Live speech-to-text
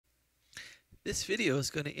This video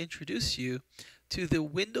is going to introduce you to the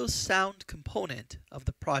Windows Sound component of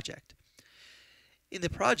the project. In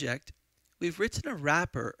the project, we've written a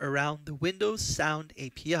wrapper around the Windows Sound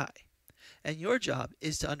API, and your job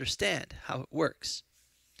is to understand how it works.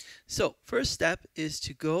 So, first step is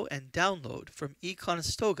to go and download from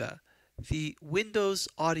eConestoga the Windows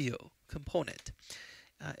Audio component.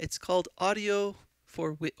 It's called Audio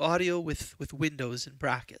for Audio with Windows in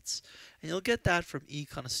brackets, and you'll get that from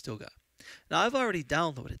eConestoga. Now I've already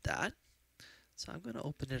downloaded that, so I'm going to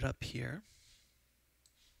open it up here.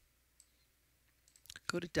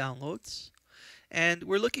 Go to Downloads, and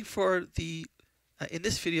we're looking for the, in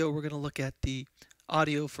this video we're going to look at the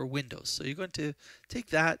Audio for Windows. So you're going to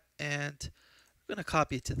take that and we're going to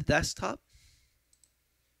copy it to the desktop.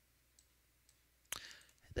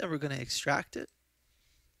 Then we're going to extract it.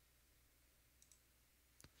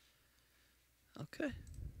 Okay.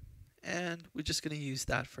 And we're just going to use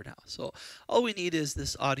that for now. So all we need is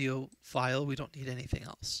this audio file. We don't need anything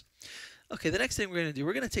else. Okay, the next thing we're going to do,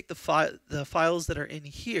 we're going to take the files that are in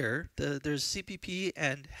here. There's CPP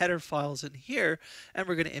and header files in here, and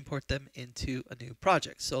we're going to import them into a new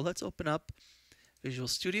project. So let's open up Visual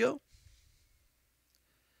Studio.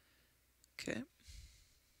 Okay.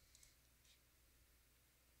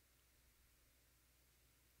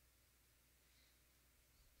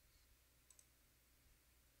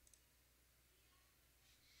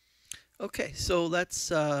 Okay, so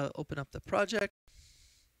let's open up the project,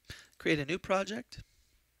 create a new project.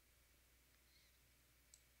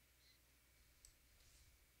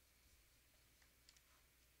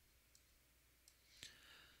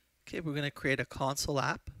 Okay, we're going to create a console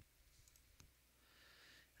app.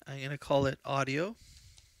 I'm going to call it Audio.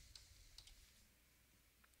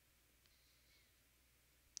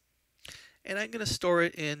 And I'm going to store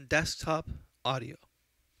it in Desktop Audio.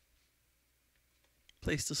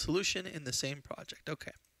 Place the solution in the same project.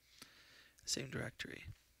 Okay, same directory.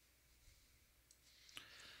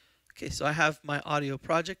 Okay, so I have my audio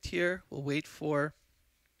project here. We'll wait for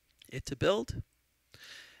it to build.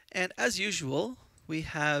 And as usual, we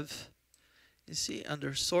have, you see,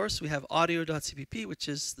 under source, we have audio.cpp, which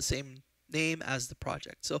is the same name as the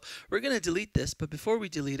project. So we're going to delete this, but before we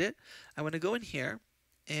delete it, I want to go in here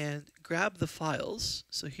and grab the files.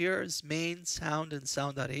 So here is main, sound, and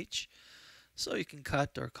sound.h. So you can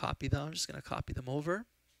cut or copy them. I'm just going to copy them over.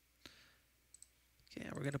 Okay,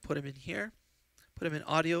 and we're going to put them in here. Put them in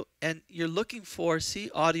audio, and you're looking for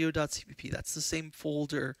audio.cpp. That's the same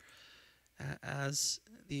folder as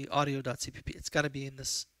the audio.cpp. It's got to be in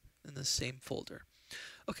the same folder.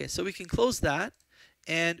 Okay, so we can close that,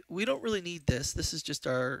 and we don't really need this. This is just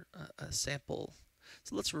our sample.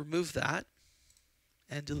 So let's remove that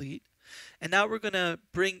and delete. And now we're going to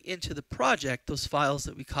bring into the project those files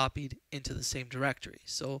that we copied into the same directory.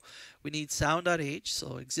 So we need sound.h,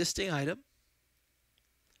 so existing item.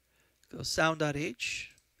 Go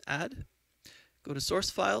sound.h, add. Go to source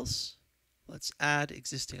files. Let's add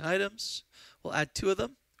existing items. We'll add two of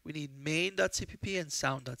them. We need main.cpp and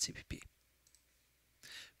sound.cpp.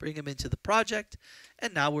 Bring them into the project,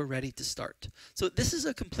 and now we're ready to start. So this is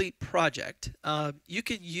a complete project. You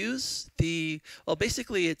can use well,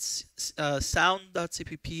 basically it's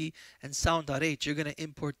sound.cpp and sound.h. You're going to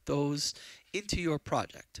import those into your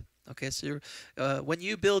project. Okay, so when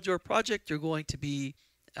you build your project, you're going to be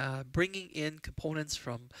bringing in components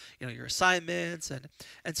from your assignments,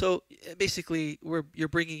 and so basically you're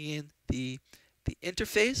bringing in the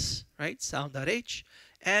interface, right, sound.h,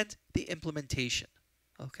 and the implementation.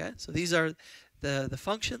 Okay, so these are the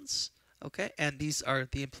functions, okay, and these are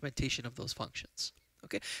the implementation of those functions.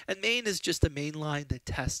 Okay, and main is just a main line that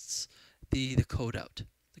tests the code out.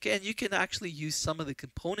 Okay, and you can actually use some of the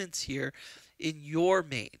components here in your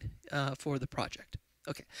main for the project.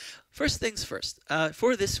 Okay, first things first,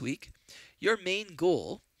 for this week, your main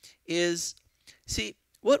goal is, see,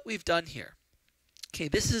 what we've done here. Okay,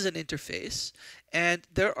 this is an interface, and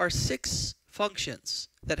there are 6 functions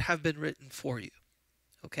that have been written for you.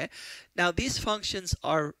 Okay, now these functions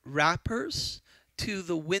are wrappers to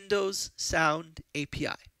the Windows Sound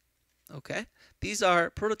API. Okay, these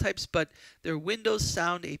are prototypes, but they're Windows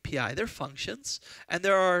Sound API. They're functions, and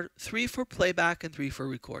there are 3 for playback and 3 for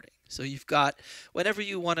recording. So you've got, whenever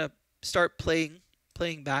you want to start playing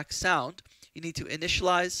back sound, you need to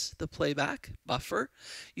initialize the playback buffer,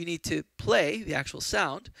 you need to play the actual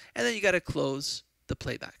sound, and then you got to close the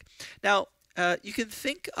playback. Now you can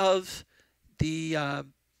think of the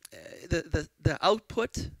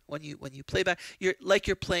output when you play back,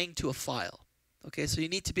 you're playing to a file. Okay, so you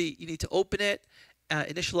need to open it,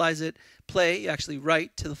 initialize it, play, you actually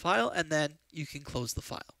write to the file, and then you can close the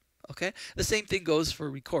file. Okay, the same thing goes for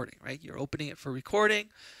recording, right? You're opening it for recording,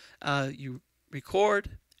 you record,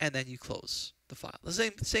 and then you close the file. The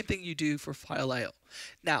same thing you do for file I/O.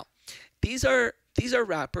 Now, these are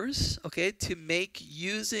wrappers, okay, to make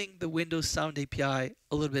using the Windows Sound API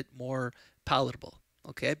a little bit more palatable,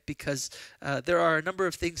 okay, because there are a number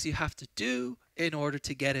of things you have to do in order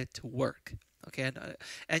to get it to work, okay,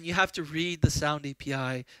 and you have to read the Sound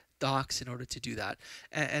API docs in order to do that,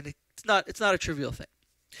 and it's not a trivial thing.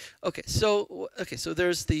 Okay, so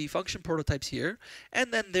there's the function prototypes here,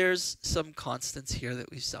 and then there's some constants here that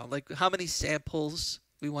we saw, like how many samples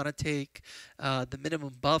we want to take, the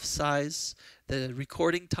minimum buff size, the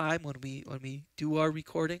recording time when we do our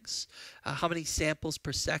recordings, how many samples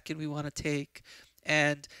per second we want to take,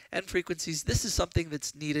 and frequencies. This is something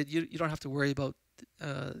that's needed. You don't have to worry about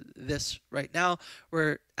this right now.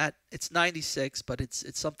 It's 96, but it's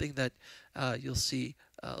something that you'll see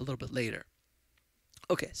a little bit later.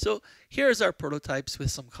 Okay, so here's our prototypes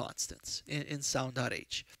with some constants in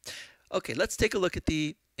sound.h. Okay, let's take a look at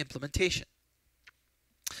the implementation.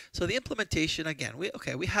 So the implementation, again,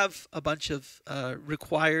 we have a bunch of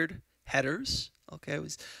required headers. Okay, it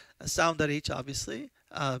was sound.h, obviously,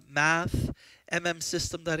 math,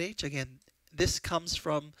 mmsystem.h. Again, this comes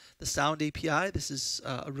from the Sound API. This is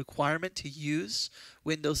a requirement to use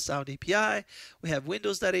Windows Sound API. We have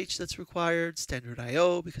Windows.h that's required, standard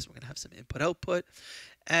I/O because we're going to have some input-output,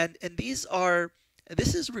 and this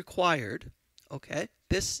is required. Okay,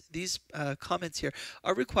 these comments here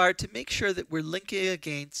are required to make sure that we're linking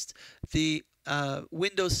against the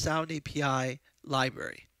Windows Sound API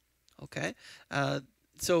library. Okay,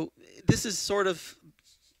 so this is sort of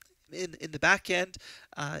in the back end.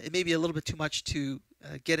 It may be a little bit too much to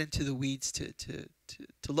get into the weeds to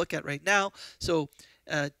look at right now. So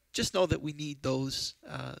just know that we need those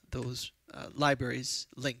libraries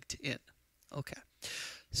linked in. Okay.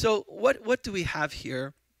 So what do we have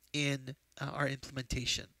here in our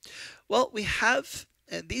implementation? Well, we have,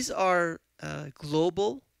 and these are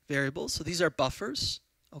global variables. So these are buffers.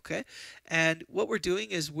 Okay. And what we're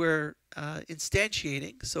doing is we're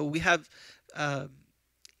instantiating. So we have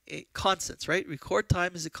constants, right? Record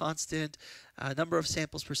time is a constant, number of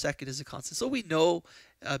samples per second is a constant. So we know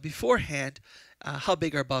beforehand how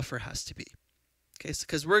big our buffer has to be. Okay, so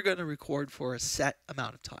because we're going to record for a set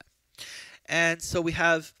amount of time. And so we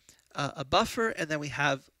have a buffer, and then we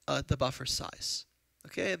have the buffer size.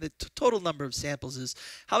 Okay, and the total number of samples is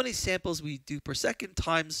how many samples we do per second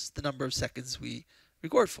times the number of seconds we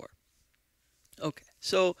record for. Okay,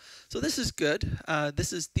 so this is good.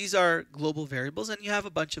 These are global variables, and you have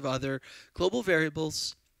a bunch of other global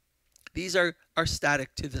variables. These are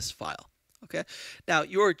static to this file. Okay, now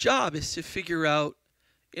your job is to figure out,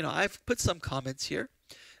 I've put some comments here,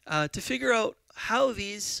 to figure out how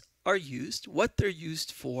these are used, what they're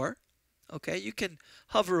used for. Okay, you can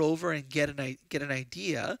hover over and get an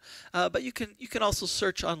idea, but you can also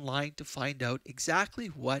search online to find out exactly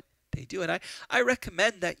what they do. And I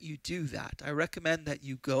recommend that you do that. I recommend that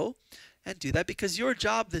you go and do that, because your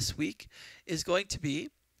job this week is going to be,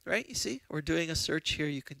 right? You see, we're doing a search here.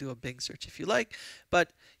 You can do a Bing search if you like,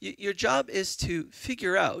 but your job is to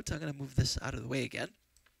figure out, I'm going to move this out of the way again.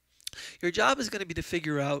 Your job is going to be to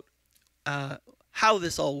figure out how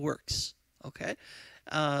this all works. Okay.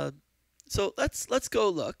 So let's go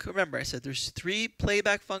look. Remember, I said there's 3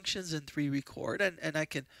 playback functions and 3 record, and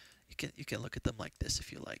you can look at them like this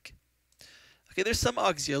if you like. Okay, there's some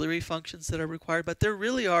auxiliary functions that are required, but there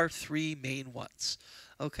really are 3 main ones.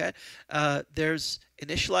 Okay, there's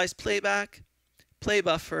initialize playback, play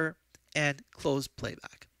buffer, and close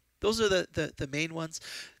playback. Those are the main ones.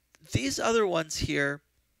 These other ones here,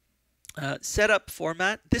 setup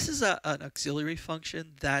format. This is an auxiliary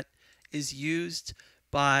function that is used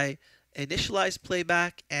by initialize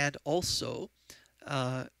playback and also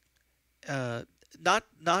not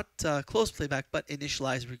close playback, but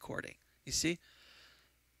initialize recording. You see?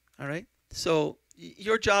 All right. So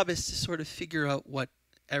your job is to sort of figure out what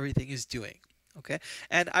everything is doing. Okay.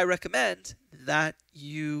 And I recommend that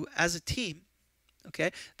you, as a team,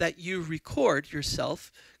 okay, that you record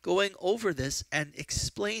yourself going over this and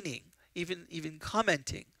explaining, even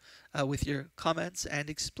commenting with your comments and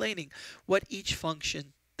explaining what each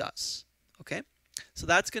function does. Okay. So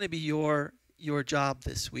that's going to be your job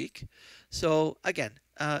this week. So again,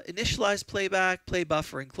 initialize playback, play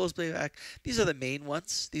buffer, and close playback. These are the main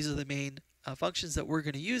ones. These are the main functions that we're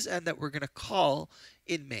going to use and that we're going to call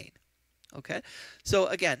in main. Okay. So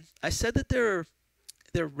again, I said that they're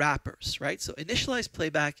wrappers, right? So initialize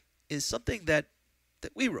playback is something that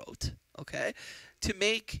we wrote, okay, to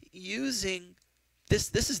make using this.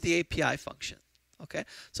 This is the API function. Okay,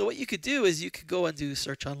 so what you could do is you could go and do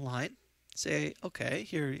search online. Say, okay,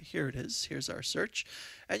 here it is. Here's our search,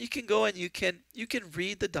 and you can go and you can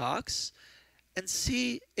read the docs and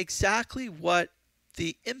see exactly what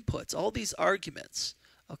the inputs, all these arguments,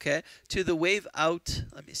 okay, to the wave out.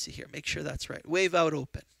 Let me see here. Make sure that's right. Wave out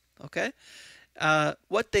open. Okay,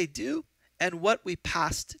 what they do and what we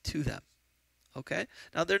passed to them. Okay,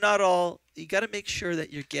 now they're not all. You got to make sure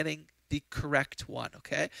that you're getting the correct one.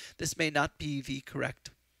 Okay, this may not be the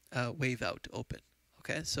correct wave out open.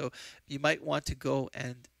 Okay, so you might want to go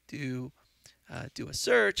and do a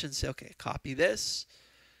search and say, okay, copy this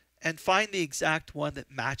and find the exact one that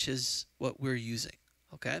matches what we're using.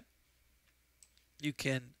 Okay, you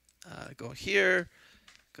can go here,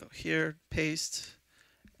 paste,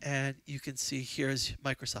 and you can see here's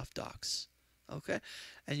Microsoft Docs. Okay,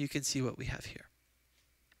 and you can see what we have here.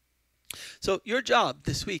 So your job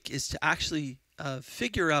this week is to actually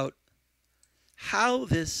figure out how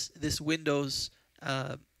this Windows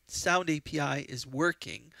Sound API is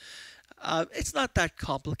working. It's not that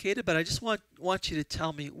complicated, but I just want you to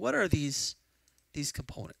tell me what are these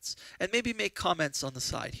components, and maybe make comments on the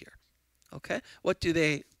side here. Okay, what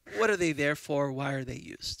are they there for? Why are they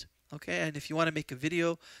used? Okay, and if you want to make a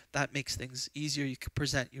video, that makes things easier. You can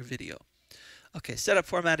present your video. Okay, setup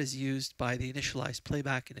format is used by the initialize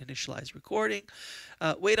playback and initialize recording.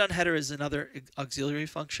 Wait on header is another auxiliary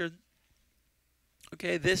function.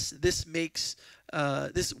 Okay, this makes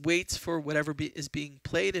this waits for whatever is being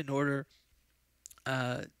played in order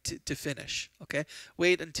to finish. Okay,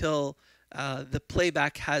 wait until the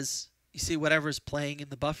playback has, you see, whatever's playing in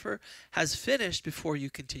the buffer has finished before you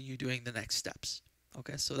continue doing the next steps.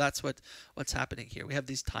 Okay, so that's what's happening here. We have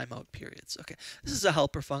these timeout periods. Okay, this is a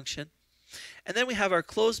helper function. And then we have our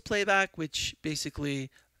close playback, which basically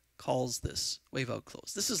calls this wave out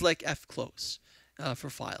close. This is like fclose for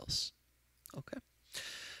files. Okay.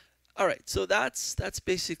 All right. So that's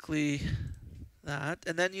basically that.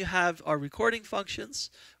 And then you have our recording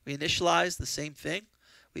functions. We initialize the same thing.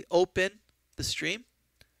 We open the stream.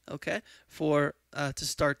 Okay. For to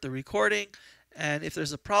start the recording. And if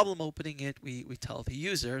there's a problem opening it, we tell the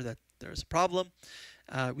user that there's a problem.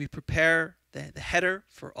 We prepare the header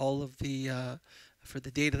for all of the for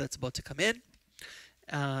the data that's about to come in,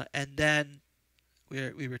 and then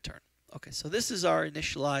we return. Okay, so this is our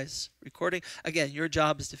initialize recording. Again, your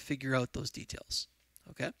job is to figure out those details.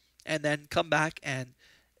 Okay, and then come back and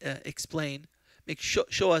explain,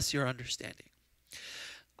 show us your understanding.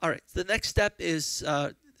 All right, the next step is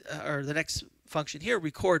or the next function here,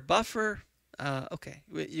 record buffer. Okay,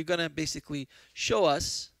 you're gonna basically show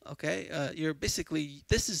us. Okay,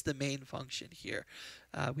 this is the main function here.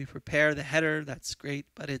 We prepare the header. That's great,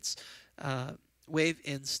 but it's wave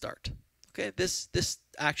in start. Okay, this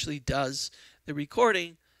actually does the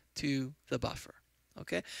recording to the buffer.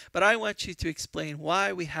 Okay, but I want you to explain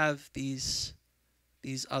why we have these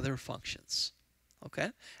other functions. Okay,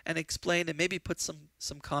 and explain and maybe put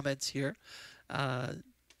some comments here.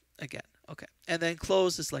 Again. Okay, and then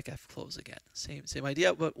close is like fclose again. Same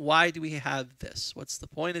idea, but why do we have this? What's the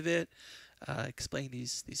point of it? Explain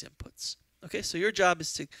these inputs. Okay, so your job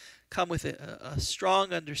is to come with a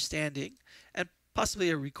strong understanding and possibly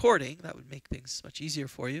a recording, that would make things much easier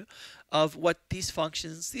for you, of what these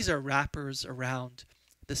functions, these are wrappers around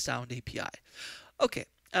the Sound API. Okay,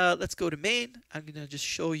 let's go to main. I'm going to just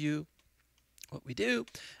show you what we do.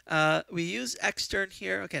 We use extern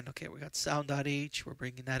here. Again, okay, we got sound.h, we're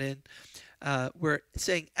bringing that in. We're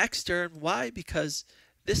saying extern. Why? Because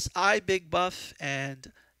this iBigBuff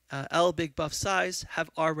and lBigBuff size have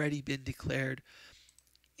already been declared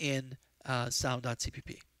in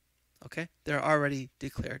sound.cpp. Okay, they're already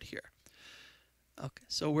declared here. Okay,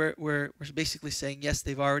 so we're basically saying yes,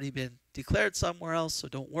 they've already been declared somewhere else, so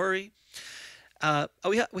don't worry.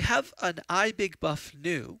 We have an iBigBuff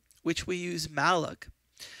new, which we use malloc,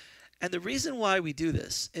 and the reason why we do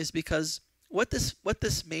this is because what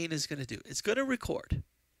this main is going to do, it's going to record.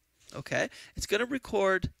 Okay, it's going to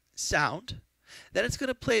record sound, then it's going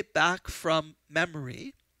to play it back from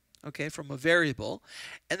memory, okay, from a variable,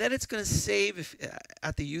 and then it's going to save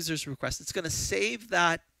at the user's request. It's going to save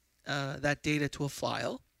that that data to a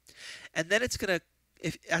file, and then it's going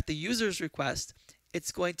to, at the user's request,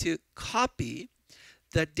 it's going to copy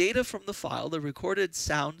the data from the file, the recorded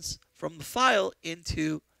sounds from the file,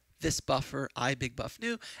 into this buffer iBigBuff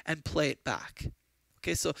new and play it back.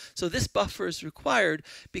 Okay, so this buffer is required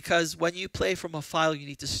because when you play from a file, you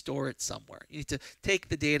need to store it somewhere. You need to take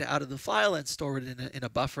the data out of the file and store it in a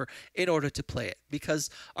buffer in order to play it, because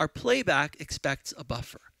our playback expects a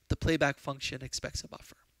buffer. The playback function expects a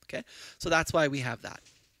buffer. Okay, so that's why we have that.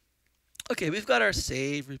 Okay, we've got our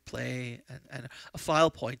save, replay, and a file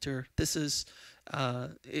pointer. This is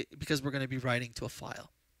because we're going to be writing to a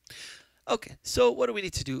file. Okay, so what do we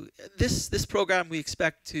need to do? This program we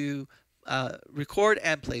expect to record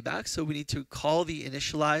and playback, so we need to call the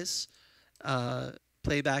initialize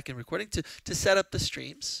playback and recording to set up the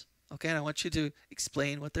streams. Okay, and I want you to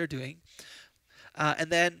explain what they're doing. And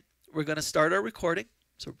then we're going to start our recording.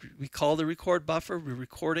 So we call the record buffer. We're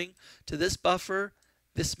recording to this buffer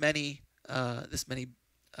this many not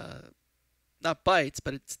bytes,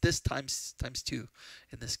 but it's this times 2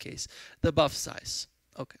 in this case, the buff size.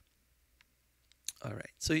 Okay. All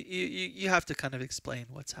right. So you have to kind of explain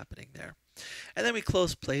what's happening there. And then we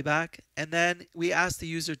close playback, and then we ask the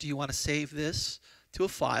user, do you want to save this to a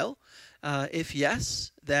file? If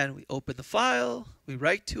yes, then we open the file, we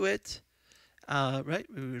write to it, right?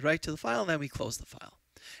 We write to the file, and then we close the file.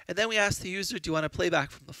 And then we ask the user, do you want to play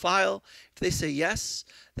back from the file? If they say yes,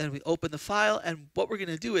 then we open the file, and what we're going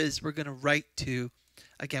to do is we're going to write to,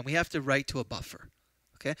 again, we have to write to a buffer.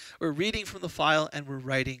 Okay, we're reading from the file and we're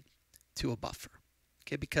writing to a buffer.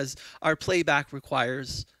 Okay, because our playback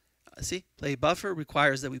requires, play buffer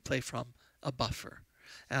requires that we play from a buffer.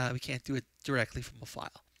 We can't do it directly from a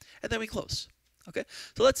file. And then we close. Okay,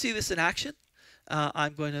 so let's see this in action.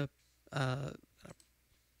 I'm going to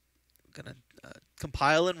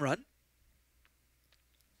compile and run.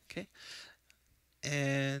 Okay,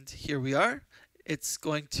 and here we are. It's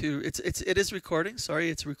going to it is recording.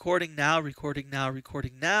 Sorry, it's recording now, recording now,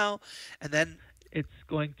 recording now, and then it's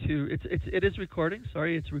going to it is recording.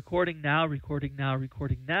 Sorry, it's recording now, recording now,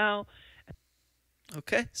 recording now.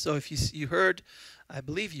 Okay, so if you heard, I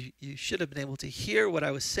believe you should have been able to hear what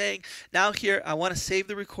I was saying. Now here, I want to save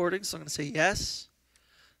the recording, so I'm going to say yes.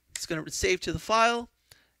 It's going to save to the file,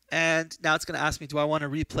 and now it's going to ask me, do I want to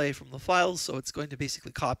replay from the file? So it's going to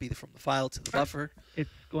basically copy from the file to the buffer. It's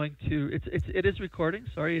going to it is recording.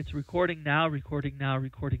 Sorry, it's recording now, recording now,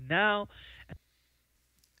 recording now.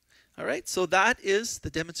 All right, so that is the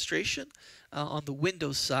demonstration on the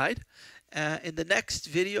Windows side. In the next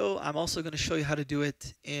video, I'm also going to show you how to do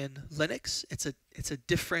it in Linux. It's a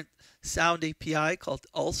different sound API called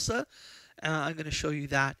ALSA. I'm going to show you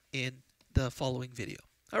that in the following video.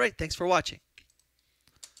 All right, thanks for watching.